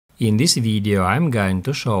In this video, I'm going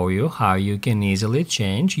to show you how you can easily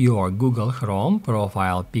change your Google Chrome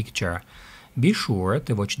profile picture. Be sure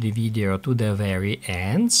to watch the video to the very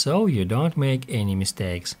end so you don't make any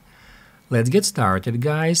mistakes. Let's get started,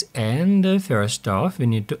 guys, and first off we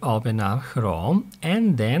need to open up Chrome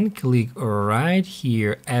and then click right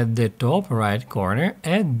here at the top right corner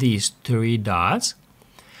at these three dots.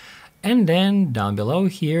 And then down below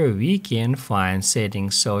here we can find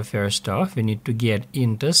settings. So first off we need to get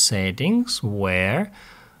into settings, where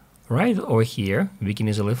right over here we can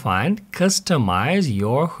easily find customize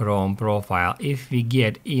your Chrome profile. If we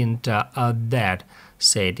get into that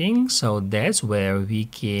setting, so that's where we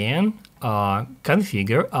can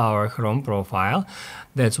configure our Chrome profile.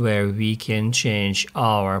 That's where we can change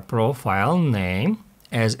our profile name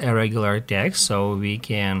as a regular text, so we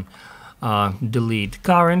can delete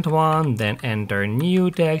current one, then enter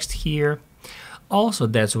new text here. Also,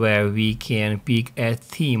 that's where we can pick a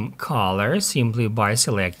theme color simply by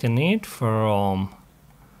selecting it from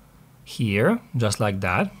here, just like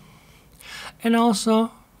that. And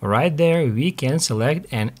also right there we can select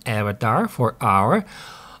an avatar for our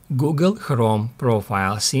Google Chrome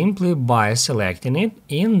profile simply by selecting it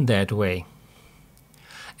in that way.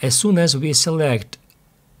 As soon as we select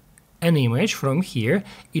an image from here,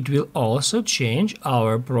 it will also change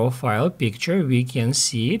our profile picture. We can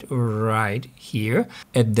see it right here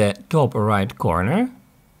at the top right corner.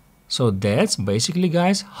 So that's basically,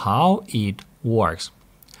 guys, how it works.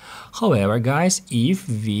 However, guys, if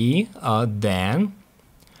we then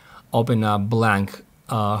open a blank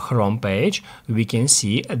Chrome page, we can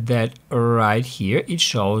see that right here it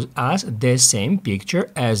shows us the same picture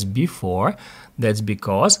as before. That's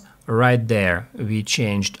because right there we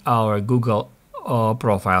changed our Google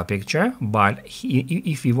profile picture, but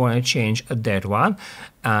if we want to change that one,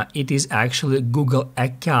 it is actually Google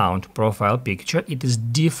account profile picture. It is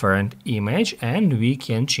different image and we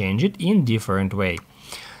can change it in different way.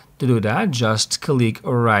 To do that, just click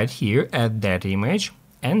right here at that image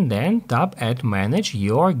and then tap at manage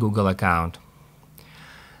your Google account.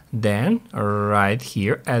 Then right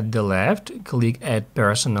here at the left, click at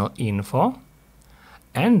personal info.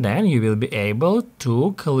 And then you will be able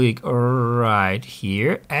to click right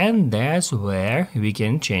here, and that's where we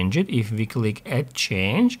can change it. If we click at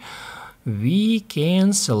change, we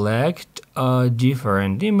can select a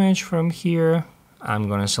different image from here. I'm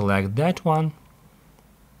gonna select that one.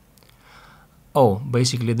 Oh,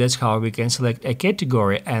 basically that's how we can select a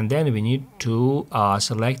category, and then we need to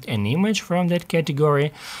select an image from that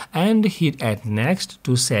category and hit at next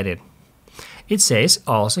to set it. It says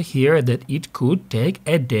also here that it could take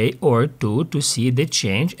a day or two to see the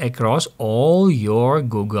change across all your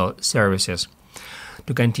Google services.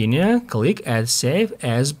 To continue, click at Save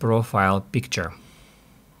as Profile Picture.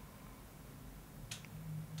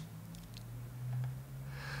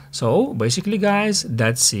 So basically, guys,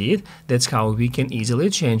 that's it. That's how we can easily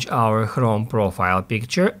change our Chrome profile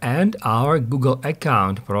picture and our Google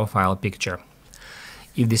account profile picture.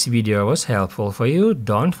 If this video was helpful for you,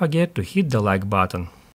 don't forget to hit the like button.